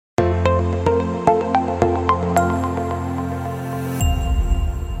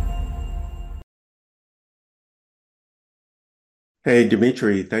Hey,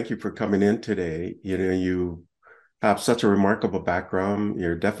 Dimitri, thank you for coming in today. You have such a remarkable background.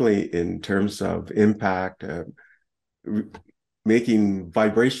 You're definitely, in terms of impact, r- making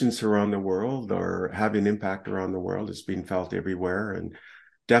vibrations around the world or having impact around the world is being felt everywhere, and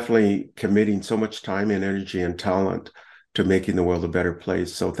definitely committing so much time and energy and talent to making the world a better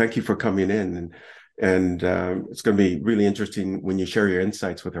place. So thank you for coming in, and it's going to be really interesting when you share your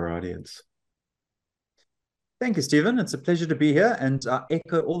insights with our audience. Thank you, Stephen. It's a pleasure to be here, and I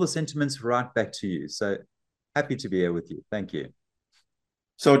echo all the sentiments right back to you. So happy to be here with you. Thank you.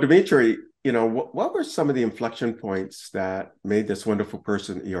 So, Dimitri, what were some of the inflection points that made this wonderful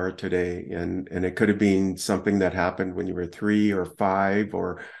person that you are today? And it could have been something that happened when you were 3 or 5,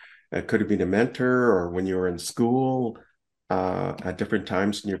 or it could have been a mentor, or when you were in school, at different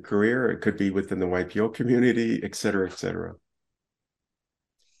times in your career. It could be within the YPO community, et cetera, et cetera.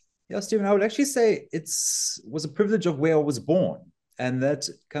 Yeah, Stephen, I would actually say it's was a privilege of where I was born, and that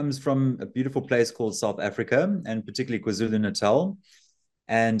comes from a beautiful place called South Africa, and particularly KwaZulu-Natal,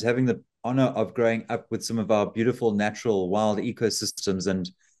 and having the honor of growing up with some of our beautiful natural wild ecosystems and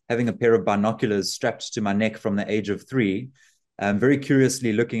having a pair of binoculars strapped to my neck from the age of 3, very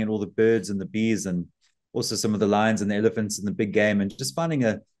curiously looking at all the birds and the bees and also some of the lions and the elephants and the big game, and just finding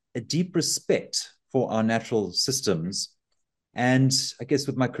a deep respect for our natural systems. And I guess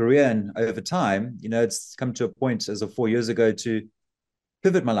with my career and over time, it's come to a point as of 4 years ago to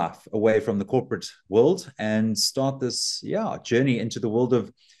pivot my life away from the corporate world and start this journey into the world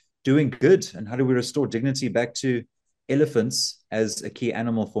of doing good, and how do we restore dignity back to elephants as a key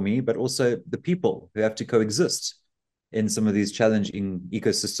animal for me, but also the people who have to coexist in some of these challenging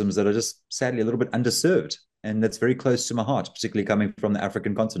ecosystems that are just sadly a little bit underserved. And that's very close to my heart, particularly coming from the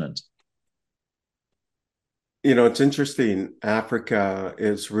African continent. It's interesting. Africa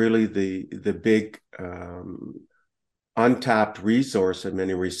is really the big untapped resource in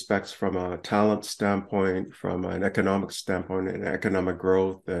many respects, from a talent standpoint, from an economic standpoint, and economic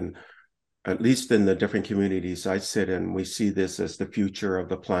growth. And at least in the different communities I sit in, we see this as the future of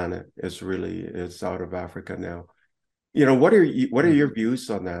the planet is out of Africa now. What are your views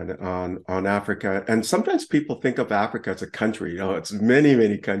on that, on Africa? And sometimes people think of Africa as a country. It's many,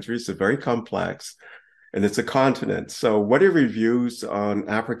 many countries. It's very complex, and it's a continent. So what are your views on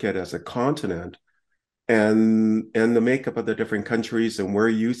Africa as a continent, and the makeup of the different countries, and where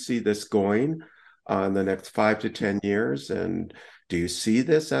you see this going in the next 5 to 10 years? And do you see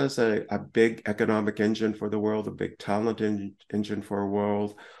this as a big economic engine for the world, a big engine for a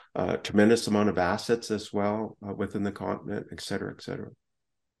world, tremendous amount of assets as well within the continent, et cetera, et cetera?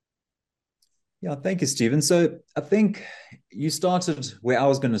 Yeah, thank you, Stephen. So I think you started where I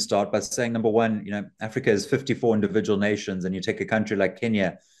was going to start by saying, number one, Africa is 54 individual nations, and you take a country like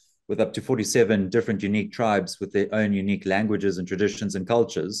Kenya with up to 47 different unique tribes with their own unique languages and traditions and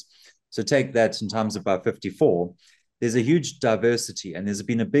cultures. So take that in times of about 54. There's a huge diversity, and there's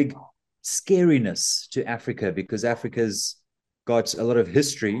been a big scariness to Africa because Africa's got a lot of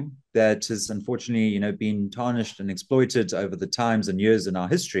history that has unfortunately, been tarnished and exploited over the times and years in our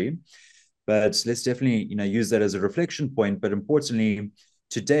history. But let's definitely, use that as a reflection point. But importantly,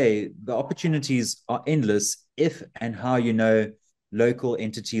 today the opportunities are endless if and how local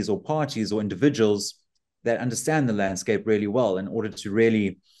entities or parties or individuals that understand the landscape really well in order to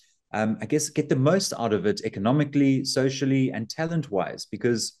really, I guess, get the most out of it economically, socially, and talent wise,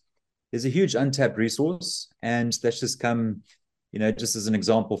 because there's a huge untapped resource. And that's just come, just as an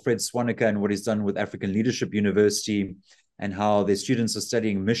example, Fred Swaneker and what he's done with African Leadership University and how their students are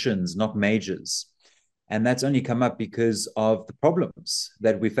studying missions, not majors. And that's only come up because of the problems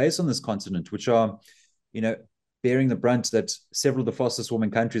that we face on this continent, which are, you know, bearing the brunt that several of the fastest warming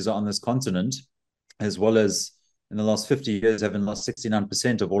countries are on this continent, as well as in the last 50 years, having lost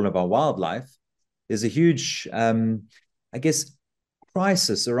 69% of all of our wildlife. There's a huge, I guess,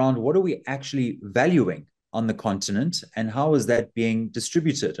 crisis around what are we actually valuing on the continent and how is that being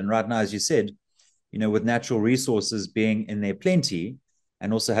distributed. And right now, as you said, with natural resources being in their plenty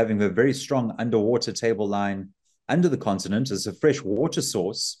and also having a very strong underwater table line under the continent as a fresh water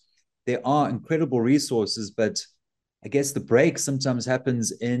source, there are incredible resources, but I guess the break sometimes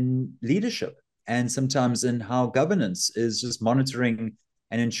happens in leadership and sometimes in how governance is just monitoring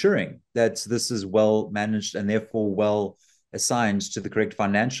and ensuring that this is well managed and therefore well assigned to the correct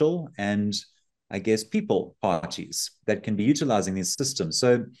financial and I guess people parties that can be utilizing these systems.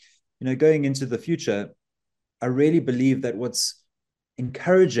 So, going into the future, I really believe that what's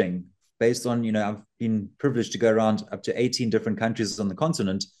encouraging based on, I've been privileged to go around up to 18 different countries on the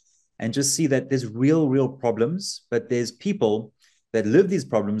continent and just see that there's real problems, but there's people that live these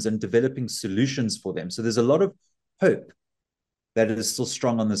problems and developing solutions for them. So there's a lot of hope that is still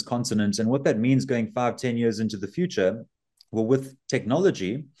strong on this continent. And what that means going 5, 10 years into the future, well, with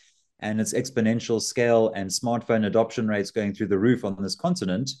technology and its exponential scale and smartphone adoption rates going through the roof on this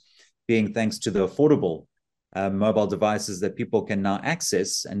continent, being thanks to the affordable mobile devices that people can now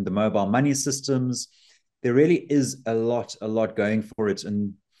access and the mobile money systems, there really is a lot going for it.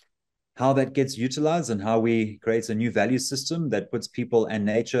 And how that gets utilized and how we create a new value system that puts people and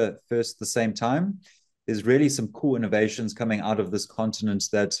nature first at the same time. There's really some cool innovations coming out of this continent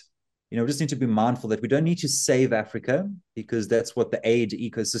that, we just need to be mindful that we don't need to save Africa, because that's what the aid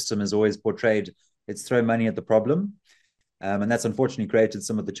ecosystem is always portrayed. It's throw money at the problem. And that's unfortunately created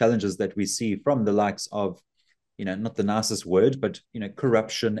some of the challenges that we see from the likes of, not the nicest word, but,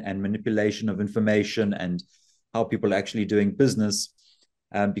 corruption and manipulation of information and how people are actually doing business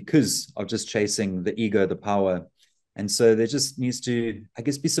because of just chasing the ego, the power. And so there just needs to, I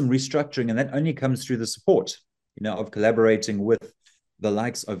guess, be some restructuring. And that only comes through the support, of collaborating with the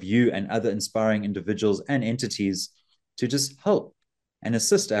likes of you and other inspiring individuals and entities to just help and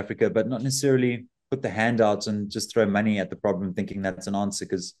assist Africa, but not necessarily put the hand out and just throw money at the problem thinking that's an answer,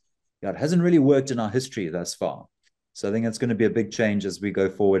 because it hasn't really worked in our history thus far. So I think that's going to be a big change as we go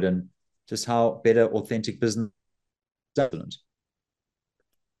forward, and just how better authentic business development.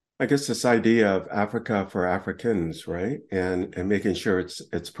 I guess this idea of Africa for Africans, right? And making sure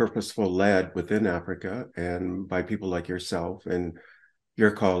it's purposeful led within Africa and by people like yourself and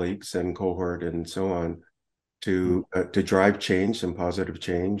your colleagues and cohort and so on to drive change and positive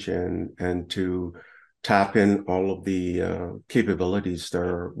change and to tap in all of the capabilities that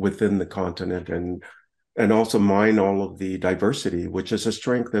are within the continent and also mine all of the diversity, which is a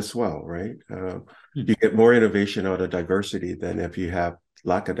strength as well, right? You get more innovation out of diversity than if you have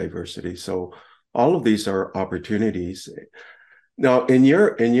lack of diversity. So all of these are opportunities. Now, in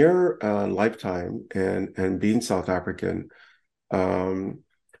your lifetime and being South African, how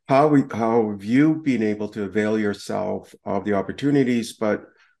have you been able to avail yourself of the opportunities? But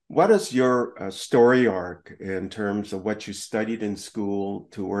what is your story arc in terms of what you studied in school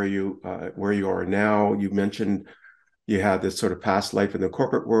to where you are now? You mentioned you had this sort of past life in the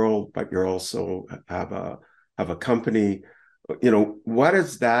corporate world, but you also have a company. What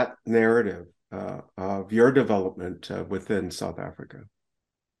is that narrative of your development within South Africa?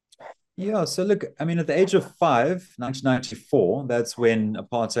 Yeah, so look, I mean, at the age of 5, 1994, that's when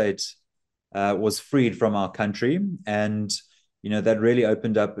apartheid was freed from our country. And, that really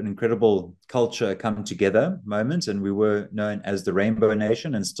opened up an incredible culture come together moment. And we were known as the Rainbow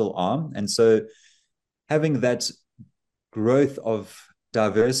Nation and still are. And so having that growth of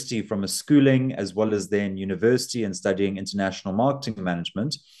diversity from a schooling as well as then university and studying international marketing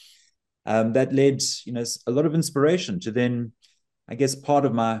management, that led, a lot of inspiration to then, I guess part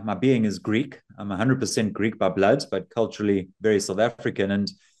of my being is Greek. I'm 100% Greek by blood, but culturally very South African.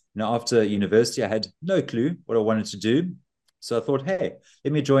 And, after university, I had no clue what I wanted to do. So I thought, hey,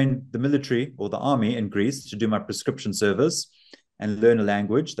 let me join the military or the army in Greece to do my prescription service and learn a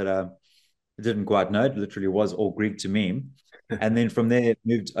language that I didn't quite know. It literally was all Greek to me. And then from there,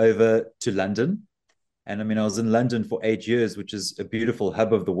 moved over to London. And I mean, I was in London for 8 years, which is a beautiful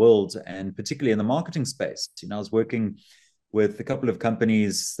hub of the world, and particularly in the marketing space. I was working with a couple of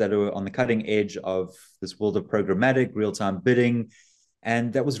companies that are on the cutting edge of this world of programmatic, real-time bidding.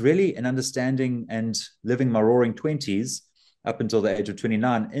 And that was really an understanding and living my roaring 20s up until the age of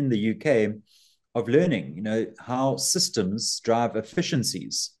 29 in the UK of learning, how systems drive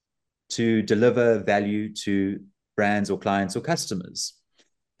efficiencies to deliver value to brands or clients or customers.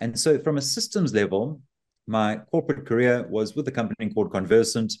 And so from a systems level, my corporate career was with a company called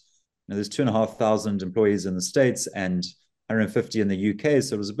Conversant. There's 2,500 employees in the States and 150 in the UK.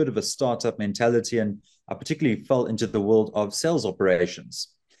 So it was a bit of a startup mentality. And I particularly fell into the world of sales operations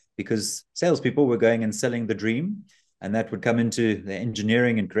because salespeople were going and selling the dream. And that would come into the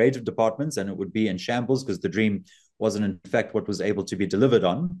engineering and creative departments, and it would be in shambles because the dream wasn't, in fact, what was able to be delivered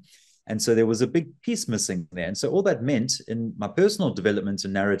on. And so there was a big piece missing there. And so all that meant in my personal development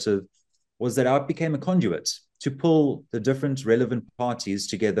and narrative was that I became a conduit to pull the different relevant parties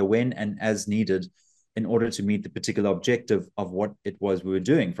together when and as needed in order to meet the particular objective of what it was we were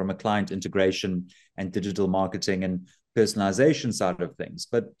doing from a client integration and digital marketing and personalization side of things.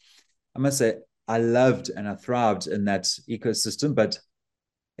 But I must say, I loved and I thrived in that ecosystem, but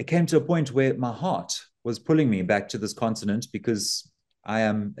it came to a point where my heart was pulling me back to this continent because I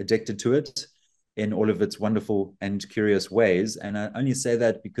am addicted to it in all of its wonderful and curious ways. And I only say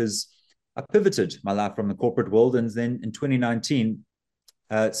that because I pivoted my life from the corporate world, and then in 2019,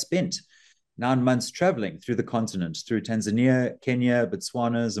 spent 9 months traveling through the continent, through Tanzania, Kenya,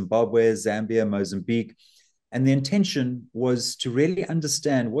 Botswana, Zimbabwe, Zambia, Mozambique, And the intention was to really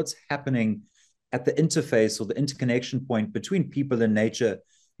understand what's happening at the interface or the interconnection point between people and nature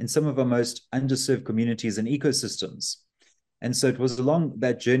in some of our most underserved communities and ecosystems. And so it was along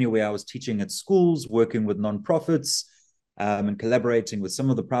that journey where I was teaching at schools, working with nonprofits, and collaborating with some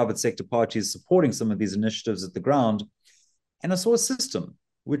of the private sector parties supporting some of these initiatives at the ground. And I saw a system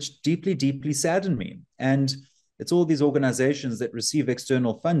which deeply, deeply saddened me. And it's all these organizations that receive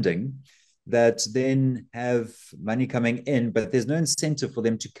external funding that then have money coming in, but there's no incentive for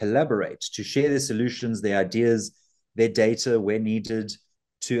them to collaborate, to share their solutions, their ideas, their data where needed,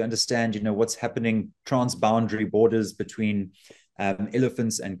 to understand, what's happening transboundary borders between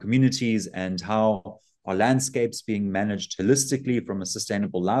elephants and communities, and how are landscapes being managed holistically from a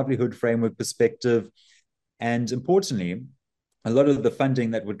sustainable livelihood framework perspective. And importantly, a lot of the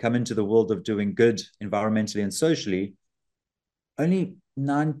funding that would come into the world of doing good environmentally and socially, only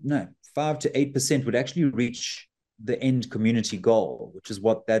 5 to 8% would actually reach the end community goal, which is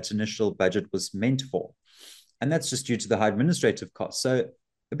what that initial budget was meant for. And that's just due to the high administrative costs. So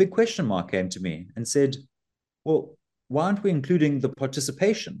a big question mark came to me and said, well, why aren't we including the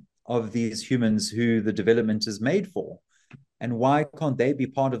participation of these humans who the development is made for? And why can't they be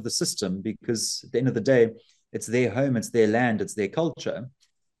part of the system? Because at the end of the day, it's their home, it's their land, it's their culture.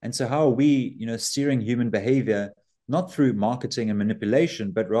 And so how are we, steering human behavior, not through marketing and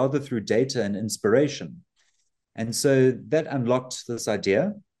manipulation, but rather through data and inspiration? And so that unlocked this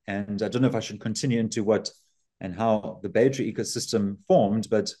idea. And I don't know if I should continue into what and how the Baotree ecosystem formed,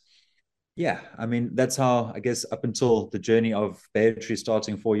 but yeah, I mean, that's how, I guess, up until the journey of Baotree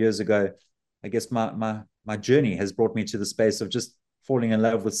starting 4 years ago, I guess my journey has brought me to the space of just falling in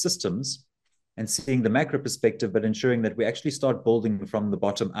love with systems and seeing the macro perspective, but ensuring that we actually start building from the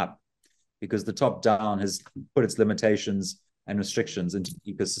bottom up, because the top down has put its limitations and restrictions into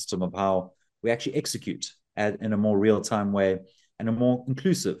the ecosystem of how we actually execute in a more real-time way and a more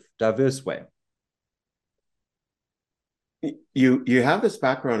inclusive, diverse way. You have this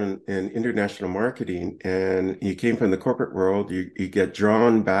background in international marketing, and you came from the corporate world. You get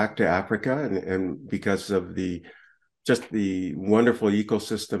drawn back to Africa, and because of the wonderful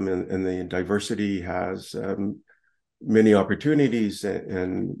ecosystem and the diversity has many opportunities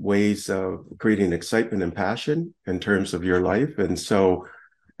and ways of creating excitement and passion in terms of your life.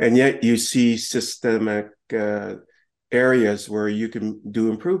 And yet you see systemic areas where you can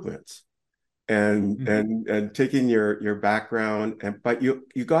do improvements. And taking your background, but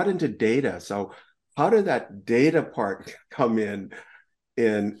you got into data. So how did that data part come in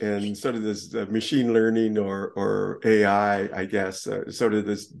sort of this machine learning or AI, I guess, sort of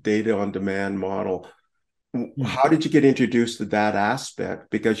this data on demand model? How did you get introduced to that aspect?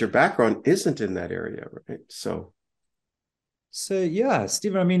 Because your background isn't in that area, right? So yeah,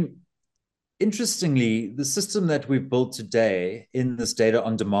 Stephen, I mean, interestingly, the system that we've built today in this data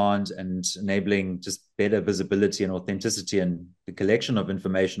on demand and enabling just better visibility and authenticity and the collection of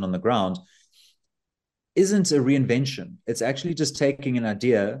information on the ground isn't a reinvention. It's actually just taking an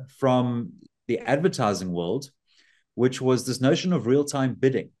idea from the advertising world, which was this notion of real-time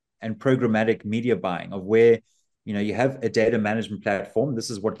bidding and programmatic media buying, of where you have a data management platform. This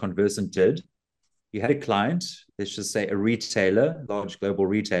is what Conversant did. You had a client, let's just say a retailer, large global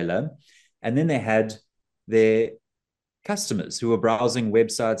retailer, and then they had their customers who were browsing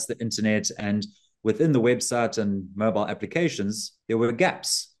websites, the internet, and within the website and mobile applications, there were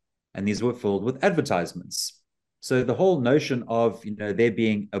gaps, and these were filled with advertisements. So the whole notion of there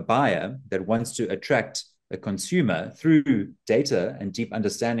being a buyer that wants to attract a consumer through data and deep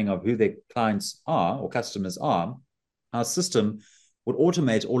understanding of who their clients are or customers are, our system would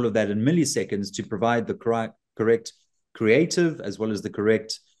automate all of that in milliseconds to provide the correct creative as well as the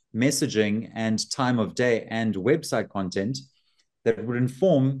correct messaging and time of day and website content that would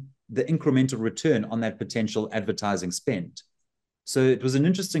inform the incremental return on that potential advertising spend. So it was an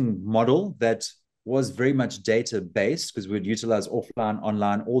interesting model that was very much data-based, because we'd utilize offline,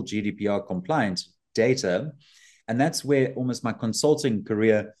 online, all GDPR compliant data. And that's where almost my consulting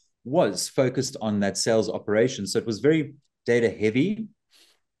career was focused on that sales operation. So it was very data heavy.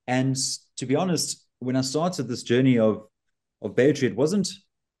 And to be honest, when I started this journey of Baotree, it wasn't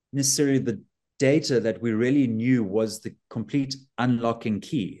necessarily the data that we really knew was the complete unlocking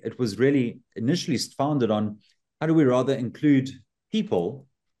key. It was really initially founded on how do we rather include people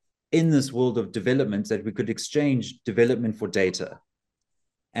in this world of development, that we could exchange development for data.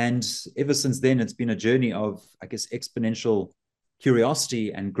 And ever since then, it's been a journey of, I guess, exponential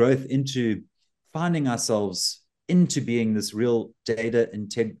curiosity and growth into finding ourselves into being this real data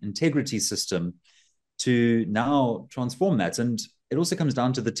integrity system to now transform that. And it also comes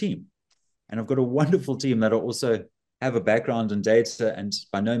down to the team. And I've got a wonderful team that also have a background in data. And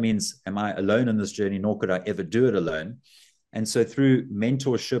by no means am I alone in this journey, nor could I ever do it alone. And so through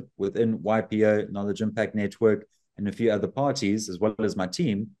mentorship within YPO, Knowledge Impact Network, and a few other parties, as well as my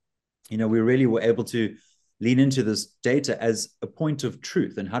team, we really were able to lean into this data as a point of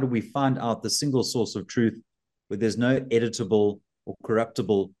truth. And how do we find out the single source of truth where there's no editable or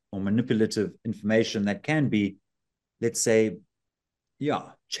corruptible or manipulative information that can be, let's say,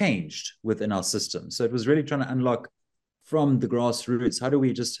 changed within our system. So it was really trying to unlock from the grassroots, how do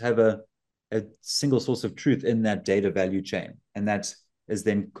we just have a single source of truth in that data value chain? And that is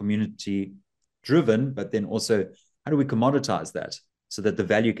then community driven, but then also how do we commoditize that so that the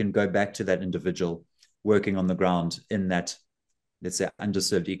value can go back to that individual working on the ground in that, let's say,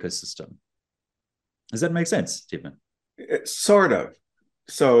 underserved ecosystem. Does that make sense, Stephen? Sort of.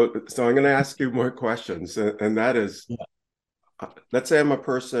 So I'm going to ask you more questions, and that is, let's say I'm a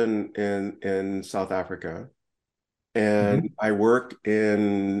person in South Africa, and I work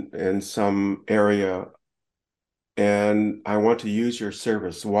in some area, and I want to use your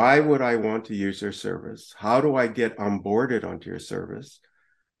service. Why would I want to use your service? How do I get onboarded onto your service?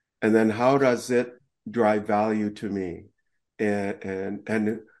 And then how does it drive value to me?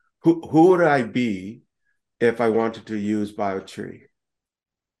 And who would I be if I wanted to use Baotree?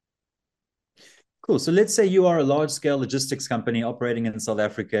 Cool. So let's say you are a large-scale logistics company operating in South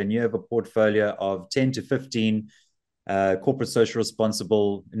Africa, and you have a portfolio of 10 to 15 corporate social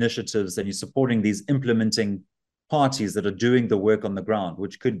responsible initiatives, and you're supporting these implementing parties that are doing the work on the ground,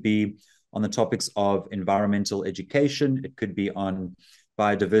 which could be on the topics of environmental education. It could be on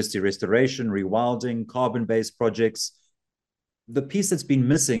biodiversity restoration, rewilding, carbon-based projects. The piece that's been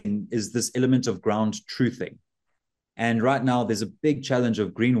missing is this element of ground truthing. And right now, there's a big challenge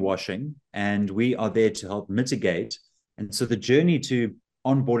of greenwashing, and we are there to help mitigate. And so the journey to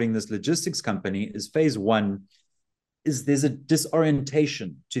onboarding this logistics company is phase one. Is there's a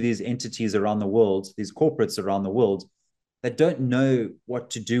disorientation to these entities around the world, these corporates around the world, that don't know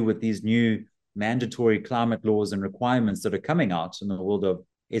what to do with these new mandatory climate laws and requirements that are coming out in the world of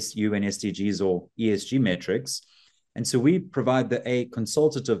UN SDGs or ESG metrics. And so we provide a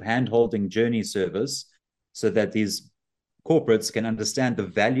consultative hand-holding journey service so that these corporates can understand the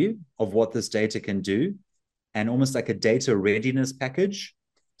value of what this data can do, and almost like a data readiness package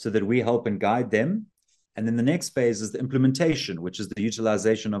so that we help and guide them. And then the next phase is the implementation, which is the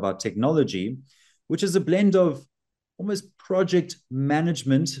utilization of our technology, which is a blend of almost project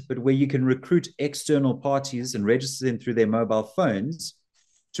management, but where you can recruit external parties and register them through their mobile phones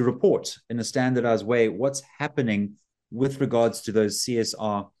to report in a standardized way what's happening with regards to those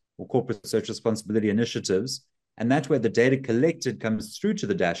CSR or corporate social responsibility initiatives. And that way the data collected comes through to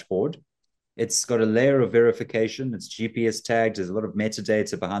the dashboard. It's got a layer of verification. It's GPS tagged. There's a lot of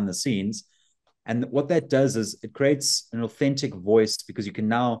metadata behind the scenes. And what that does is it creates an authentic voice, because you can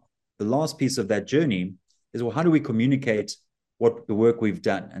now, the last piece of that journey is, well, how do we communicate what the work we've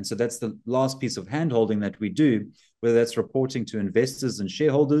done? And so that's the last piece of handholding that we do, whether that's reporting to investors and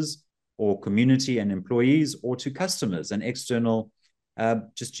shareholders or community and employees, or to customers and external,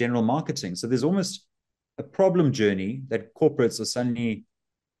 just general marketing. So there's almost a problem journey that corporates are suddenly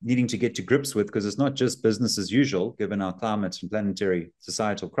needing to get to grips with, because it's not just business as usual, given our climate and planetary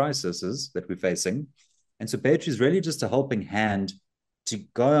societal crises that we're facing. And so Baotree is really just a helping hand to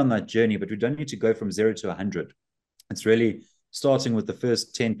go on that journey, but we don't need to go from 0 to 100. It's really starting with the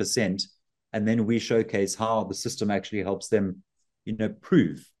first 10%, and then we showcase how the system actually helps them,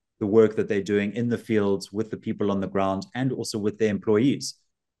 prove the work that they're doing in the fields with the people on the ground, and also with their employees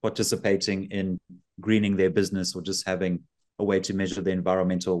participating in greening their business, or just having a way to measure the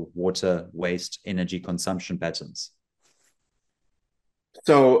environmental, water, waste, energy consumption patterns.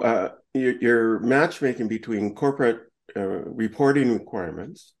 So you're matchmaking between corporate reporting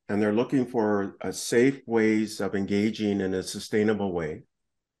requirements, and they're looking for safe ways of engaging in a sustainable way.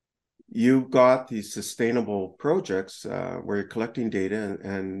 You've got these sustainable projects where you're collecting data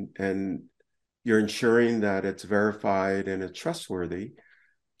and you're ensuring that it's verified and it's trustworthy,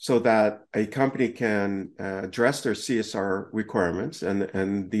 so that a company can address their CSR requirements,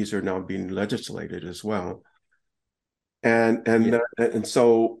 and these are now being legislated as well. And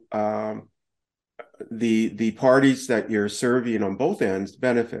so the parties that you're serving on both ends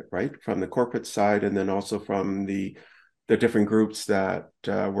benefit, right, from the corporate side, and then also from the different groups that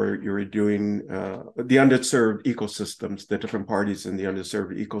where you're doing the underserved ecosystems, the different parties in the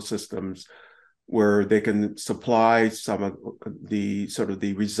underserved ecosystems, where they can supply some of the sort of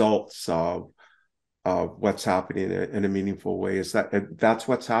the results of what's happening in a meaningful way. That's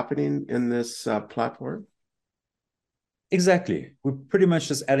what's happening in this platform? Exactly. We're pretty much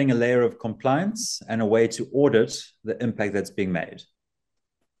just adding a layer of compliance and a way to audit the impact that's being made.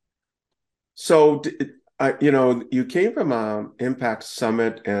 So, you came from a Impact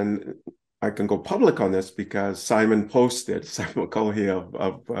Summit, and I can go public on this because Simon posted, Simon McCulloughy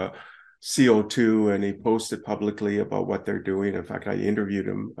of CO2, and he posted publicly about what they're doing. In fact, I interviewed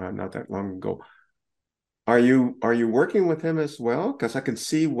him not that long ago. Are you working with him as well? Because I can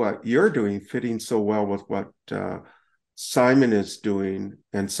see what you're doing fitting so well with what Simon is doing,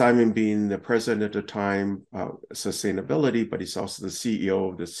 and Simon being the president at the time, sustainability, but he's also the CEO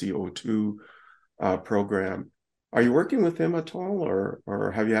of the CO2 program. Are you working with him at all,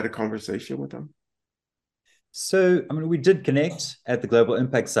 or have you had a conversation with him? So, I mean, we did connect at the Global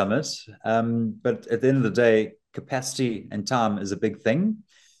Impact Summit, but at the end of the day, capacity and time is a big thing.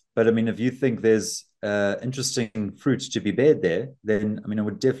 But I mean, if you think there's interesting fruit to be bared there, then I mean, I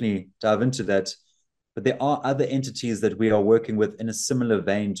would definitely dive into that. But there are other entities that we are working with in a similar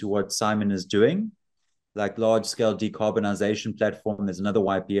vein to what Simon is doing, like large scale decarbonization platform. There's another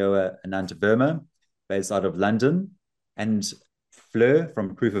YPO, Ananta Verma, based out of London, and Fleur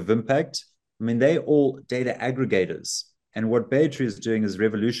from Proof of Impact. I mean, they all data aggregators. And what Baotree is doing is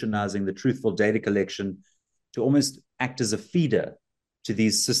revolutionizing the truthful data collection to almost act as a feeder to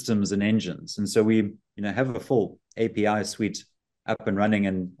these systems and engines. And so we, have a full API suite up and running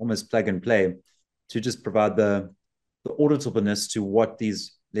and almost plug and play to just provide the auditableness to what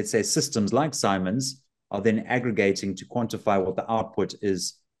these, let's say, systems like Simon's are then aggregating to quantify what the output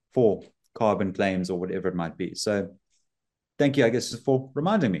is for carbon claims or whatever it might be. So thank you, I guess, for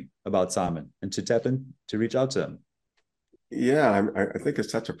reminding me about Simon and to tap in, to reach out to him. Yeah, I think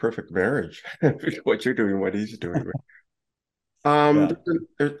it's such a perfect marriage. What you're doing, what he's doing. Yeah.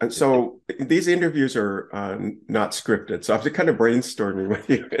 So these interviews are not scripted, so I'm just kind of brainstorming with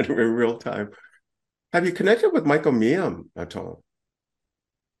you in real time. Have you connected with Michael Meehan at all?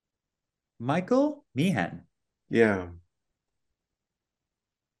 Michael Meehan? Yeah.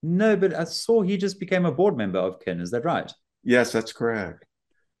 No, but I saw he just became a board member of Kin. Is that right? Yes, that's correct.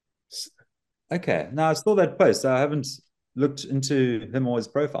 Okay. Now I saw that post. I haven't looked into him or his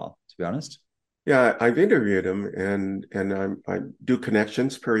profile, to be honest. Yeah, I've interviewed him, and I do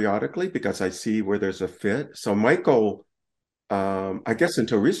connections periodically because I see where there's a fit. So Michael, I guess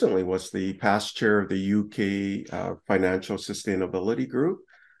until recently, was the past chair of the UK Financial Sustainability Group.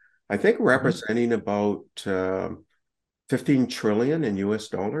 I think representing about 15 trillion in US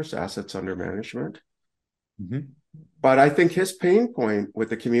dollars assets under management. Mm-hmm. But I think his pain point with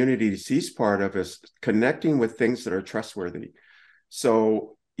the communities he's part of is connecting with things that are trustworthy.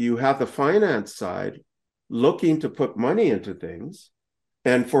 So you have the finance side looking to put money into things,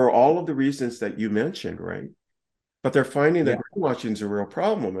 and for all of the reasons that you mentioned, right? But they're finding that greenwashing is a real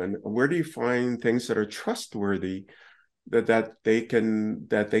problem. And where do you find things that are trustworthy that they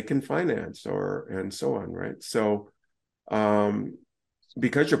can finance or and so on, right? So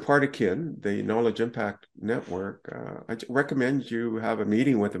because you're part of KIN, the Knowledge Impact Network, I recommend you have a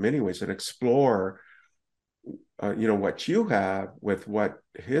meeting with them anyways and explore what you have with what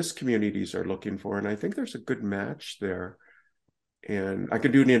his communities are looking for. And I think there's a good match there. And I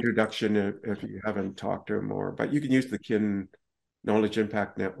could do an introduction if you haven't talked to him more, but you can use the KIN Knowledge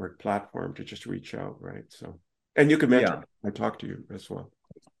Impact Network platform to just reach out, right? So, and you can mention I talked to you as well.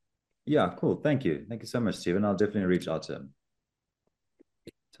 Yeah, cool. Thank you. Thank you so much, Stephen. I'll definitely reach out to him.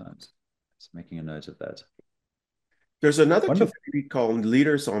 Times. Just making a note of that. There's another community called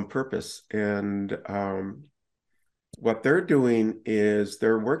Leaders on Purpose, and what they're doing is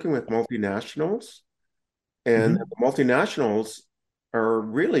they're working with multinationals, and the multinationals are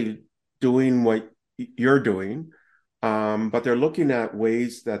really doing what you're doing, but they're looking at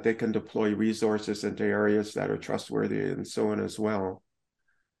ways that they can deploy resources into areas that are trustworthy and so on as well.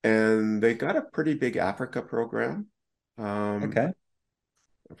 And they got a pretty big Africa program. Okay.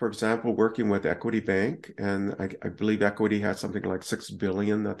 For example, working with Equity Bank, and I believe Equity has something like 6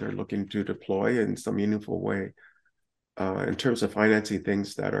 billion that they're looking to deploy in some meaningful way in terms of financing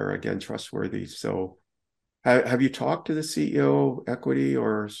things that are, again, trustworthy. So have you talked to the CEO of Equity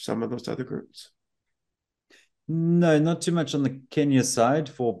or some of those other groups? No, not too much on the Kenya side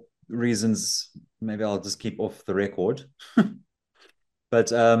for reasons maybe I'll just keep off the record. But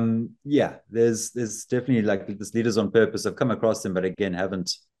yeah, there's definitely like this Leaders on Purpose. I've come across them, but again,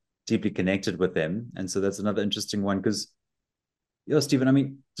 haven't deeply connected with them. And so that's another interesting one because, Stephen, I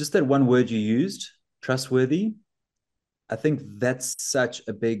mean, just that one word you used, trustworthy, I think that's such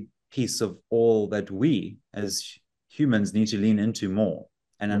a big piece of all that we as humans need to lean into more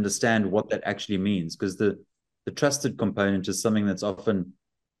and understand what that actually means, because the trusted component is something that's often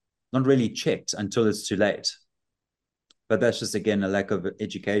not really checked until it's too late. But that's just, again, a lack of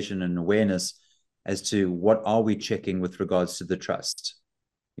education and awareness as to what are we checking with regards to the trust.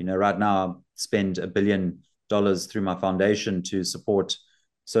 Right now I spend $1 billion through my foundation to support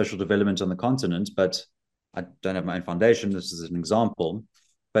social development on the continent, but I don't have my own foundation. This is an example,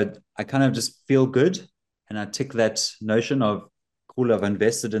 but I kind of just feel good. And I tick that notion of, cool, I've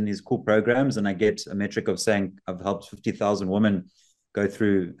invested in these cool programs, and I get a metric of saying I've helped 50,000 women go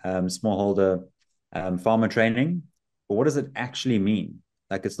through smallholder farmer training. But what does it actually mean?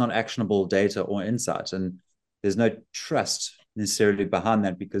 Like, it's not actionable data or insight. And there's no trust necessarily behind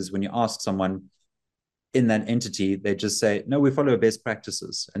that, because when you ask someone in that entity, they just say, no, we follow best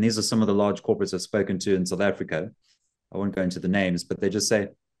practices. And these are some of the large corporates I've spoken to in South Africa. I won't go into the names, but they just say,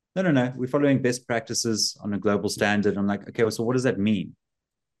 no, we're following best practices on a global standard. I'm like, okay, well, so what does that mean?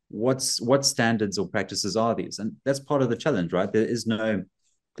 What standards or practices are these? And that's part of the challenge, right? There is no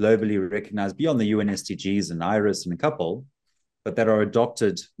globally recognized, beyond the UN SDGs and IRIS and a couple, but that are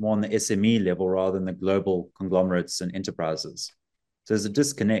adopted more on the SME level rather than the global conglomerates and enterprises. So there's a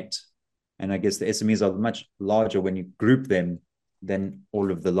disconnect. And I guess the SMEs are much larger when you group them than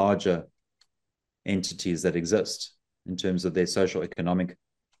all of the larger entities that exist in terms of their social economic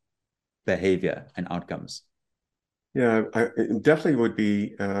behavior and outcomes. Yeah, it definitely would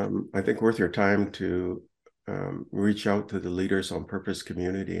be, I think, worth your time to reach out to the Leaders on Purpose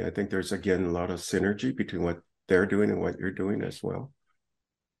community. I think there's, again, a lot of synergy between what they're doing and what you're doing as well.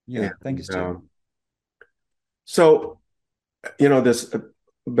 Yeah, thank you, Steve. So, this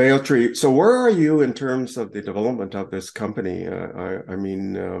Baotree, so where are you in terms of the development of this company? I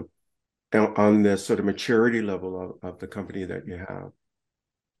mean, on the sort of maturity level of the company that you have?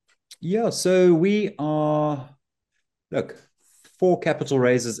 Yeah, so we are, look, 4 capital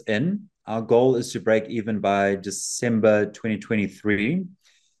raises in. Our goal is to break even by December 2023.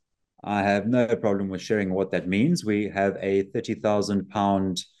 I have no problem with sharing what that means. We have a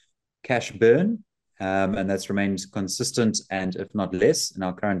 £30,000 cash burn, and that's remained consistent, and if not less, in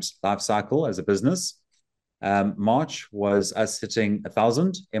our current life cycle as a business. March was us hitting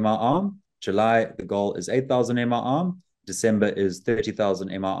 1,000 MRR. July, the goal is 8,000 MRR. December is 30,000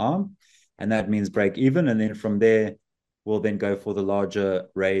 MRR, and that means break even. And then from there, we'll then go for the larger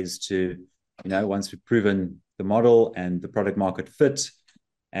raise to, once we've proven the model and the product market fit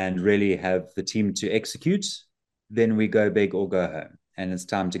and really have the team to execute, then we go big or go home. And it's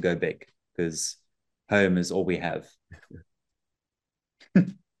time to go big, because home is all we have.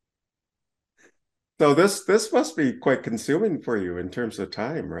 So this must be quite consuming for you in terms of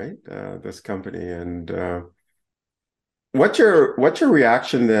time, right? This company. And what's your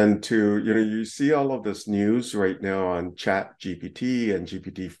reaction then to, you see all of this news right now on Chat GPT, and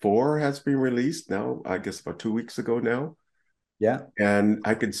GPT-4 has been released now, I guess about 2 weeks ago now. Yeah. And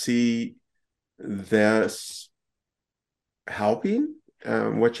I could see this helping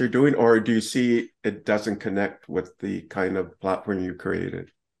what you're doing, or do you see it doesn't connect with the kind of platform you created?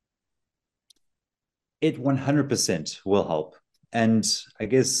 It 100% will help. And I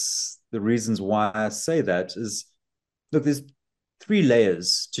guess the reasons why I say that is, look, there's 3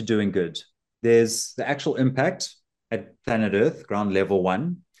 layers to doing good. There's the actual impact at planet Earth, ground level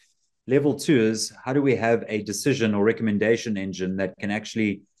 1. Level 2 is, how do we have a decision or recommendation engine that can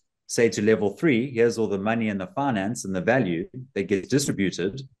actually say to level 3, here's all the money and the finance and the value that gets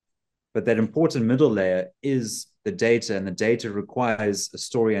distributed. But that important middle layer is the data, and the data requires a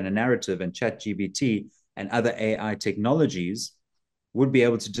story and a narrative, and ChatGPT and other AI technologies would be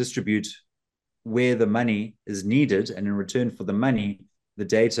able to distribute where the money is needed, and in return for the money, the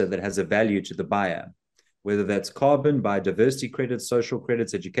data that has a value to the buyer, whether that's carbon, biodiversity credits, social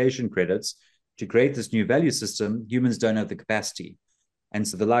credits, education credits. To create this new value system, humans don't have the capacity. And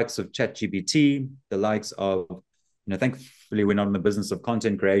so the likes of ChatGPT, the likes of, thankfully we're not in the business of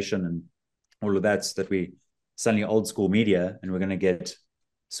content creation and all of that we suddenly old school media and we're going to get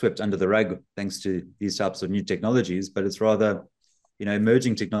swept under the rug thanks to these types of new technologies. But it's rather,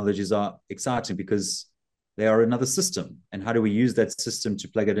 emerging technologies are exciting because they are another system. And how do we use that system to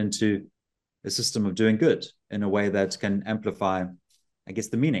plug it into a system of doing good in a way that can amplify, I guess,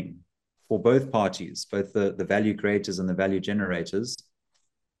 the meaning for both parties, both the value creators and the value generators,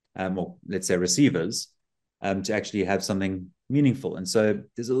 or let's say receivers, to actually have something meaningful. And so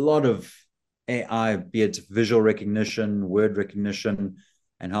there's a lot of AI, be it visual recognition, word recognition,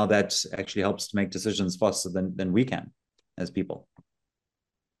 and how that actually helps to make decisions faster than we can as people.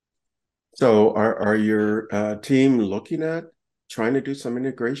 So are your team looking at trying to do some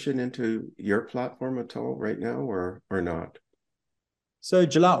integration into your platform at all right now, or not? So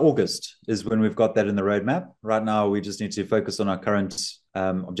July, August is when we've got that in the roadmap. Right now, we just need to focus on our current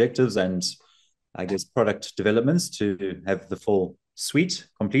objectives and I guess, product developments to have the full suite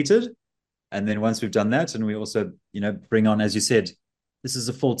completed. And then once we've done that, and we also, bring on, as you said, this is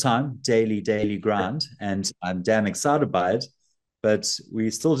a full-time, daily grind, and I'm damn excited by it. But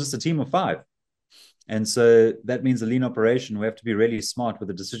we're still just a team of 5. And so that means a lean operation. We have to be really smart with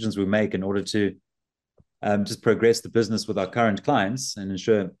the decisions we make in order to just progress the business with our current clients and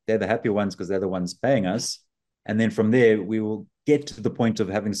ensure they're the happy ones because they're the ones paying us. And then from there, we will get to the point of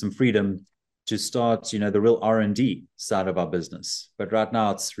having some freedom to start, the real R&D side of our business. But right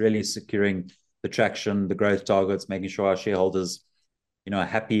now, it's really securing the traction, the growth targets, making sure our shareholders, are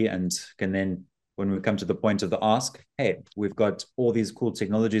happy and can then, when we come to the point of the ask, hey, we've got all these cool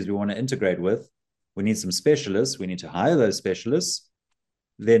technologies we want to integrate with. We need some specialists. We need to hire those specialists.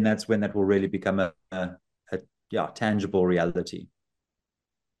 Then that's when that will really become a tangible reality.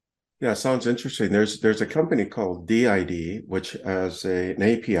 Yeah, sounds interesting. There's a company called DID, which has an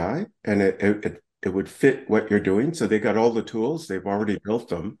API, and it would fit what you're doing. So they got all the tools, they've already built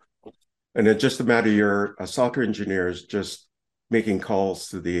them. And it's just a matter you're a software engineer is just making calls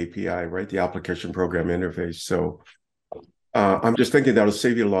to the API, right? The application program interface. So I'm just thinking that'll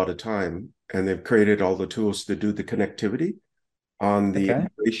save you a lot of time. And they've created all the tools to do the connectivity on the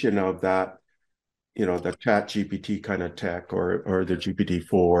integration of that, the chat GPT kind of tech or the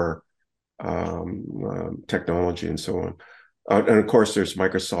GPT-4 technology and so on. And of course, there's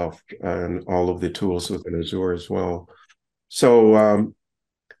Microsoft and all of the tools within Azure as well. So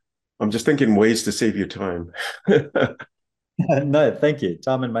I'm just thinking ways to save you time. No, thank you.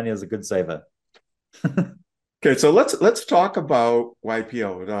 Time and money is a good saver. Okay, so let's talk about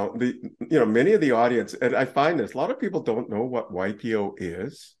YPO now. Many of the audience, and I find this, a lot of people don't know what YPO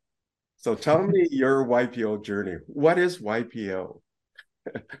is. So tell me your YPO journey. What is YPO?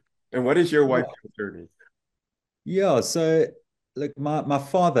 And what is your YPO journey? Yeah, so look, my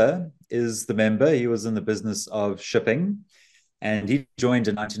father is the member. He was in the business of shipping, and he joined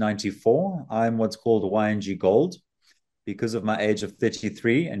in 1994. I'm what's called a YNG Gold because of my age of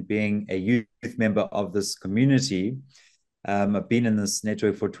 33 and being a youth member of this community. I've been in this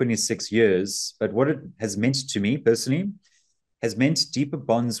network for 26 years, but what it has meant to me personally has meant deeper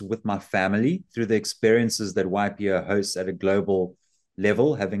bonds with my family through the experiences that YPO hosts at a global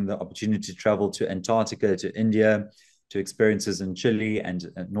level, having the opportunity to travel to Antarctica, to India, to experiences in Chile and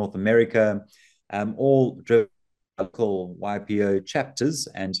North America, all driven by local YPO chapters.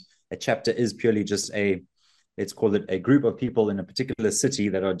 And a chapter is purely just let's call it a group of people in a particular city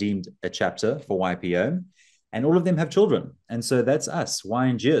that are deemed a chapter for YPO. And all of them have children. And so that's us,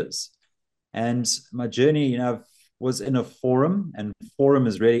 YNGers. And my journey, was in a forum, and forum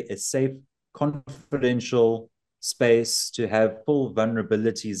is really a safe, confidential space to have full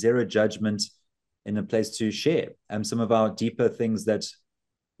vulnerability, zero judgment, in a place to share some of our deeper things that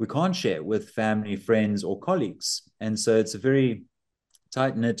we can't share with family, friends, or colleagues. And so it's a very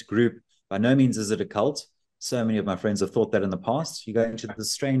tight-knit group. By no means is it a cult. So many of my friends have thought that in the past. You go into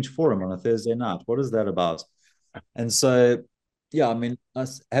this strange forum on a Thursday night. What is that about? And so, yeah, I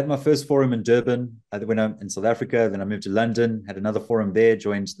had my first forum in Durban when I'm in South Africa. Then I moved to London, had another forum there,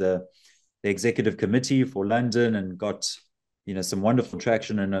 joined the executive committee for London and got, some wonderful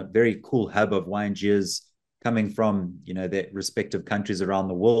traction and a very cool hub of YNGers coming from, their respective countries around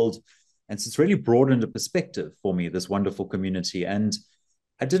the world. And so it's really broadened a perspective for me, this wonderful community. And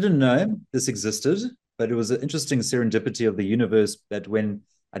I didn't know this existed, but it was an interesting serendipity of the universe that when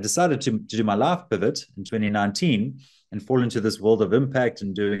I decided to do my life pivot in 2019 and fall into this world of impact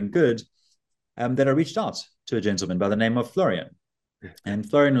and doing good, that I reached out to a gentleman by the name of Florian. And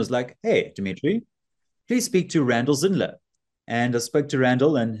Florian was like, hey, Dimitri, please speak to Randall Zindler. And I spoke to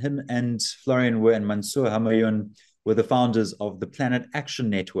Randall, and him and Florian and Mansour Hamayoun were the founders of the Planet Action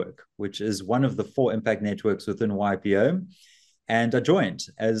Network, which is one of the 4 impact networks within YPO. And I joined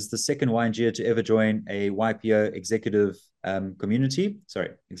as the second YNGer to ever join a YPO executive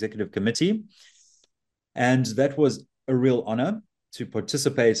executive committee. And that was a real honor to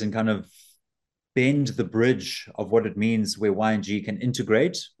participate and kind of bend the bridge of what it means where YNG can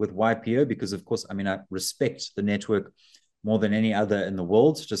integrate with YPO, because of course, I respect the network more than any other in the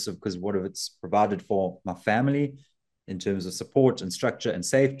world, just because what it's provided for my family in terms of support and structure and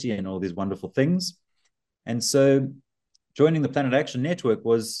safety and all these wonderful things. And so joining the Planet Action Network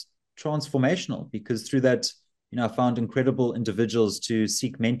was transformational because through that, I found incredible individuals to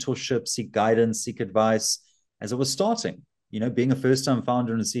seek mentorship, seek guidance, seek advice as I was starting. Being a first-time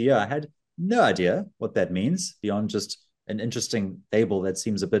founder and CEO, I had no idea what that means beyond just an interesting label that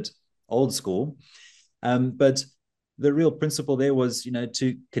seems a bit old school. But the real principle there was,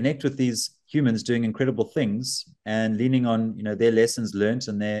 to connect with these humans doing incredible things and leaning on, their lessons learned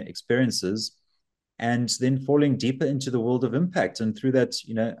and their experiences and then falling deeper into the world of impact. And through that,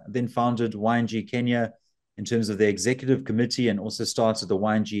 then founded YNG Kenya in terms of the executive committee, and also started the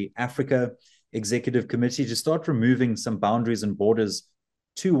YNG Africa executive committee to start removing some boundaries and borders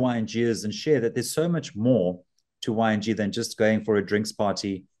to YNGers and share that there's so much more to YNG than just going for a drinks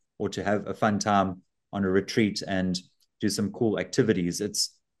party or to have a fun time on a retreat and do some cool activities.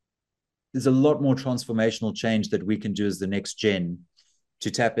 There's a lot more transformational change that we can do as the next gen to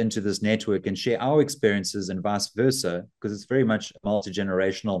tap into this network and share our experiences and vice versa, because it's very much a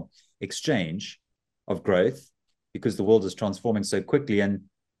multi-generational exchange of growth, because the world is transforming so quickly. And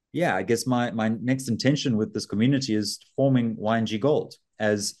yeah, I guess my next intention with this community is forming YNG Gold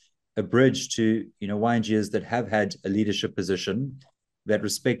as a bridge to, YNGers that have had a leadership position, that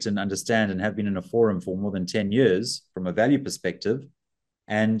respect and understand and have been in a forum for more than 10 years from a value perspective,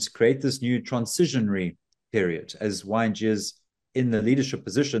 and create this new transitionary period as YNGers in the leadership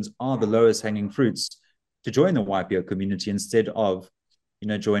positions are the lowest hanging fruits to join the YPO community, instead of,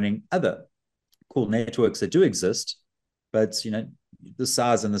 joining other cool networks that do exist. But, the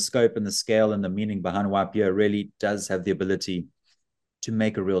size and the scope and the scale and the meaning behind YPO really does have the ability to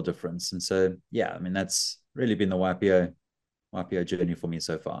make a real difference. And so, yeah, I mean, that's really been the YPO journey for me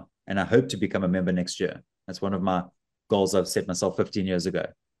so far. And I hope to become a member next year. That's one of my goals I've set myself 15 years ago.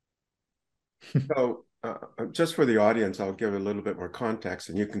 So just for the audience, I'll give a little bit more context,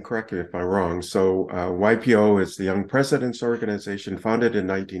 and you can correct me if I'm wrong. So YPO is the Young Presidents Organization, founded in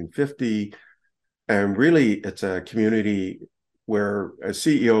 1950. And really, it's a community where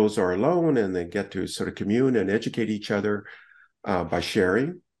CEOs are alone and they get to sort of commune and educate each other by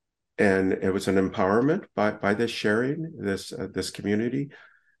sharing. And it was an empowerment by this sharing, this community.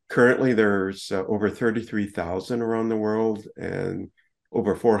 Currently, there's over 33,000 around the world, and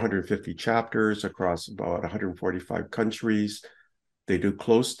over 450 chapters across about 145 countries. They do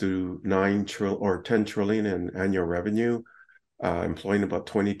close to 10 trillion in annual revenue, employing about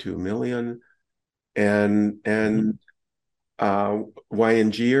 22 million. And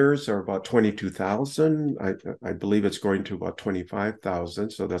YNGers are about 22,000. I believe it's going to about 25,000.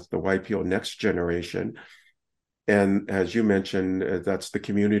 So that's the YPO next generation. And as you mentioned, that's the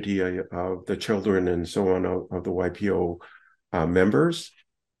community of the children and so on of the YPO members.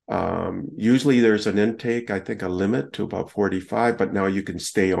 Usually there's an intake, I think a limit to about 45, but now you can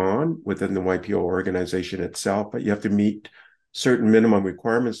stay on within the YPO organization itself, but you have to meet certain minimum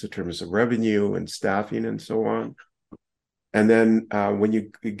requirements in terms of revenue and staffing and so on. And then when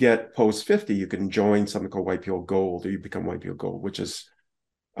you get post 50, you can join something called YPO Gold, or you become YPO Gold, which is,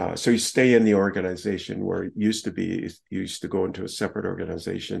 so you stay in the organization where it used to be, you used to go into a separate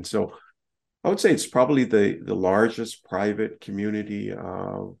organization. So I would say it's probably the largest private community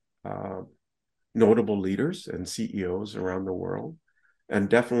of notable leaders and CEOs around the world, and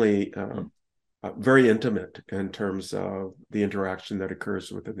definitely very intimate in terms of the interaction that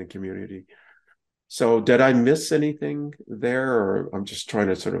occurs within the community. So did I miss anything there, or I'm just trying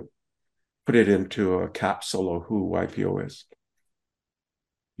to sort of put it into a capsule of who YPO is?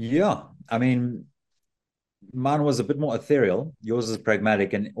 Yeah, I mean, mine was a bit more ethereal. Yours is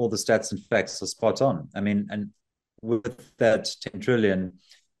pragmatic, and all the stats and facts are spot on. I mean, and with that 10 trillion,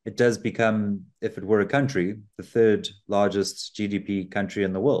 it does become, if it were a country, the third largest GDP country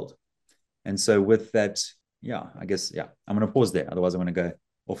in the world. And so with that, yeah, I guess, yeah, I'm going to pause there. Otherwise, I'm going to go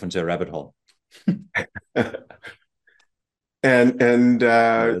off into a rabbit hole. and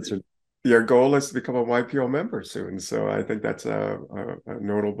Yeah, your goal is to become a YPO member soon. So I think that's a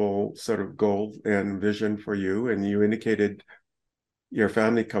notable sort of goal and vision for you. And you indicated your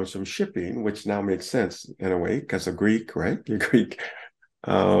family comes from shipping, which now makes sense in a way because of Greek, right? Your Greek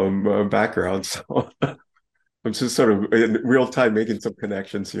background. So I'm just sort of in real time making some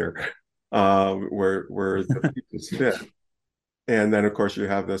connections here, where the pieces fit. And then, of course, you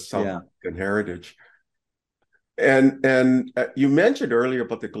have this South African heritage. And you mentioned earlier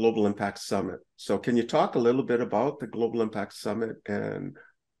about the Global Impact Summit. So can you talk a little bit about the Global Impact Summit and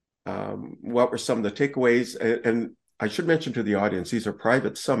what were some of the takeaways? And I should mention to the audience, these are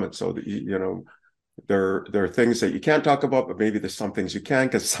private summits, so that there are things that you can't talk about, but maybe there's some things you can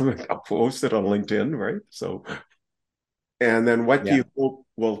because some of them got posted on LinkedIn, right? So, and then what do you hope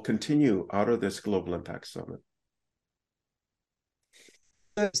will continue out of this Global Impact Summit?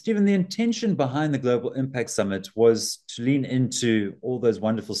 So, Stephen, the intention behind the Global Impact Summit was to lean into all those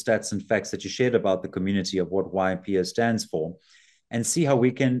wonderful stats and facts that you shared about the community of what YPO stands for, and see how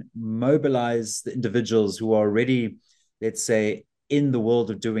we can mobilize the individuals who are already, let's say, in the world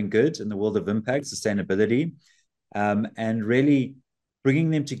of doing good, in the world of impact, sustainability, and really bringing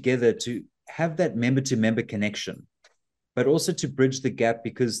them together to have that member-to-member connection. but also to bridge the gap,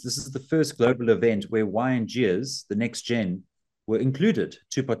 because this is the first global event where YNGers, the next gen, were included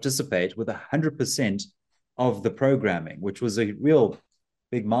to participate with 100% of the programming, which was a real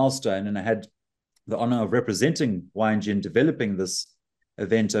big milestone. And I had the honor of representing YNG in developing this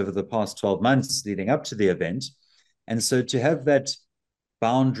event over the past 12 months leading up to the event. And so to have that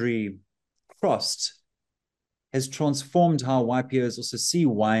boundary crossed has transformed how YPOs also see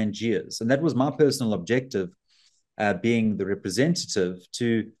YNGers. And that was my personal objective, being the representative,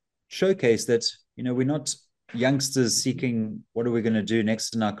 to showcase that, we're not youngsters seeking what are we going to do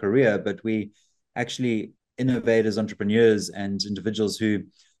next in our career, but we actually innovators, entrepreneurs, and individuals who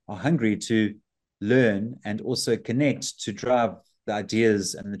are hungry to learn and also connect to drive the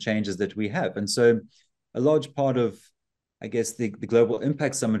ideas and the changes that we have. And so a large part of, I guess, the Global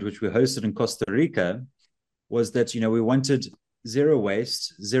Impact Summit, which we hosted in Costa Rica, was that, we wanted zero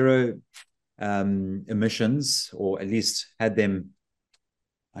waste, zero emissions, or at least had them,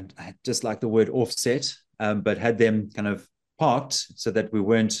 I just like the word offset, but had them kind of parked so that we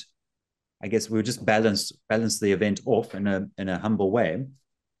weren't, I guess we would just balance the event off in a humble way,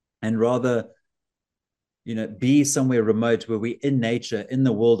 and rather, be somewhere remote where we're in nature, in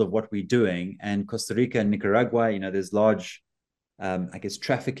the world of what we're doing. And Costa Rica and Nicaragua, there's large, I guess,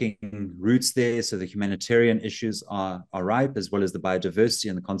 trafficking routes there. So the humanitarian issues are ripe, as well as the biodiversity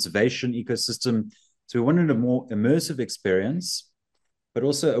and the conservation ecosystem. So we wanted a more immersive experience, but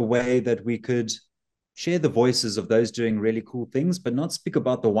also a way that we could share the voices of those doing really cool things, but not speak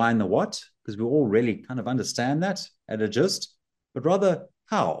about the why and the what, because we all really kind of understand that at a gist, but rather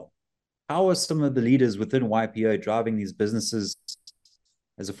how. How are some of the leaders within YPO driving these businesses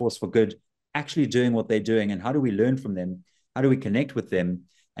as a force for good actually doing what they're doing, and how do we learn from them? How do we connect with them?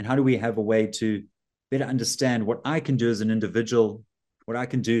 And how do we have a way to better understand what I can do as an individual, what I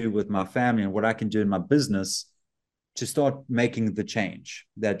can do with my family, and what I can do in my business to start making the change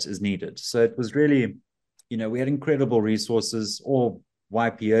that is needed. So it was really, we had incredible resources, all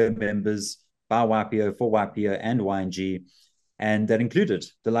YPO members, by YPO, for YPO, and YNG. And that included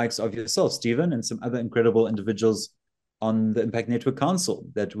the likes of yourself, Stephen, and some other incredible individuals on the Impact Network Council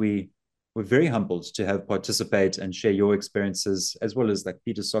that we were very humbled to have participate and share your experiences, as well as like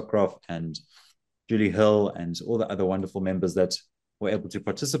Peter Sokroff and Julie Hill and all the other wonderful members that were able to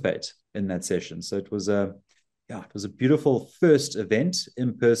participate in that session. So it was a beautiful first event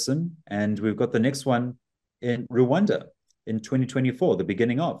in person, and we've got the next one in Rwanda in 2024, the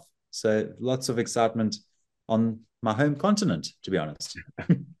beginning of. So lots of excitement on my home continent, to be honest.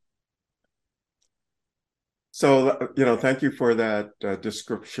 So, thank you for that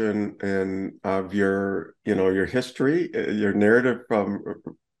description and of your history, your narrative from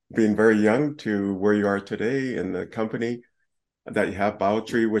being very young to where you are today in the company that you have,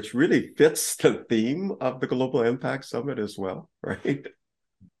 Baotree, which really fits the theme of the Global Impact Summit as well, right?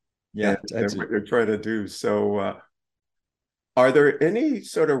 Yeah, and what you're trying to do. So, are there any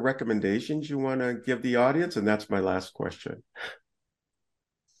sort of recommendations you want to give the audience? And that's my last question.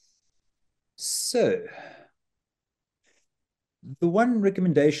 So, the one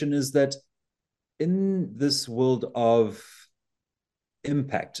recommendation is that in this world of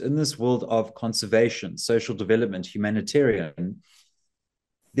impact, in this world of conservation, social development, humanitarian,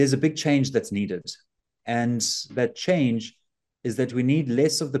 there's a big change that's needed. And that change is that we need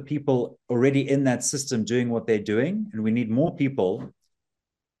less of the people already in that system doing what they're doing, and we need more people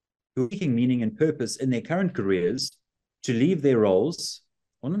who are seeking meaning and purpose in their current careers to leave their roles,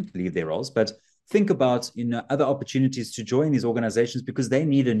 or not leave their roles, but think about other opportunities to join these organizations, because they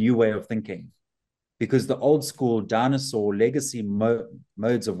need a new way of thinking. Because the old school dinosaur legacy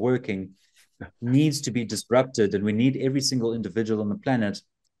modes of working needs to be disrupted, and we need every single individual on the planet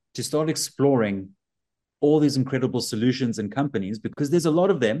to start exploring all these incredible solutions and companies, because there's a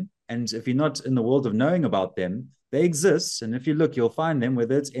lot of them. And if you're not in the world of knowing about them, they exist. And if you look, you'll find them,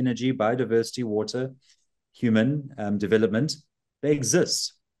 whether it's energy, biodiversity, water, human development, they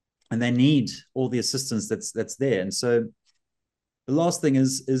exist. And they need all the assistance that's there. And so the last thing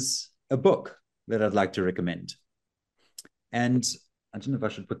is a book that I'd like to recommend. And I don't know if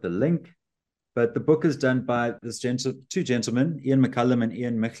I should put the link, but the book is done by two gentlemen, Ian McCullum and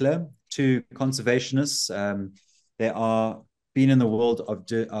Ian Michler, two conservationists. They are been in the world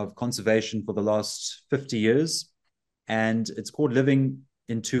of conservation for the last 50 years, and it's called Living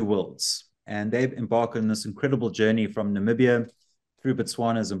in Two Worlds. And they've embarked on this incredible journey from Namibia through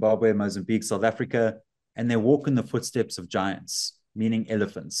Botswana, Zimbabwe, Mozambique, South Africa, and they walk in the footsteps of giants, meaning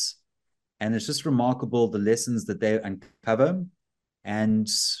elephants. And it's just remarkable the lessons that they uncover, and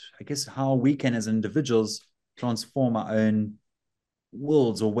I guess how we can, as individuals, transform our own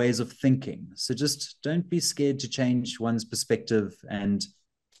worlds or ways of thinking. So just don't be scared to change one's perspective, and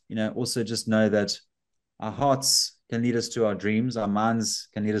also just know that our hearts can lead us to our dreams, our minds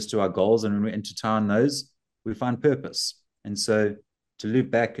can lead us to our goals, and when we intertwine those, we find purpose. And so to loop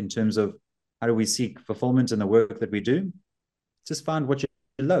back in terms of how do we seek fulfillment in the work that we do, just find what you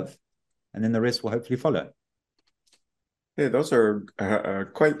love, and then the rest will hopefully follow. Hey, those are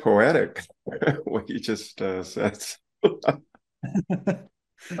quite poetic, what you just said.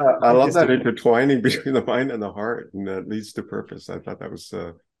 I love that intertwining between the mind and the heart, and that leads to purpose. I thought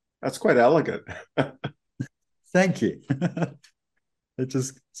that's quite elegant. Thank you. It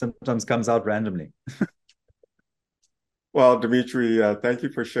just sometimes comes out randomly. Well, Dimitri, thank you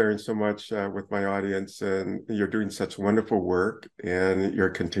for sharing so much with my audience, and you're doing such wonderful work, and you're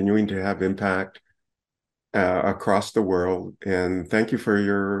continuing to have impact across the world. And thank you for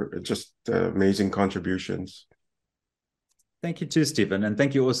your just amazing contributions. Thank you too, Stephen. And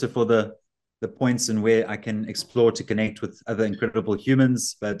thank you also for the points and where I can explore to connect with other incredible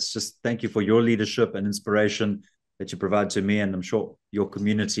humans. But just thank you for your leadership and inspiration that you provide to me, and I'm sure your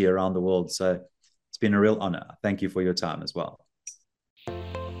community around the world. So it's been a real honor. Thank you for your time as well.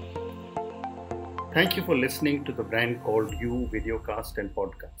 Thank you for listening to the Brand Called You videocast and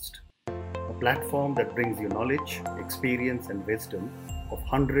podcast, a platform that brings you knowledge, experience, and wisdom of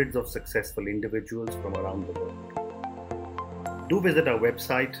hundreds of successful individuals from around the world. Do visit our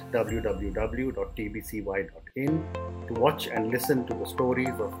website www.tbcy.in to watch and listen to the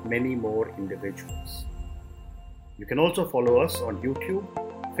stories of many more individuals. You can also follow us on YouTube,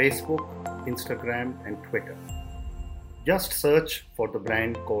 Facebook, Instagram, and Twitter. Just search for the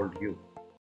Brand Called You.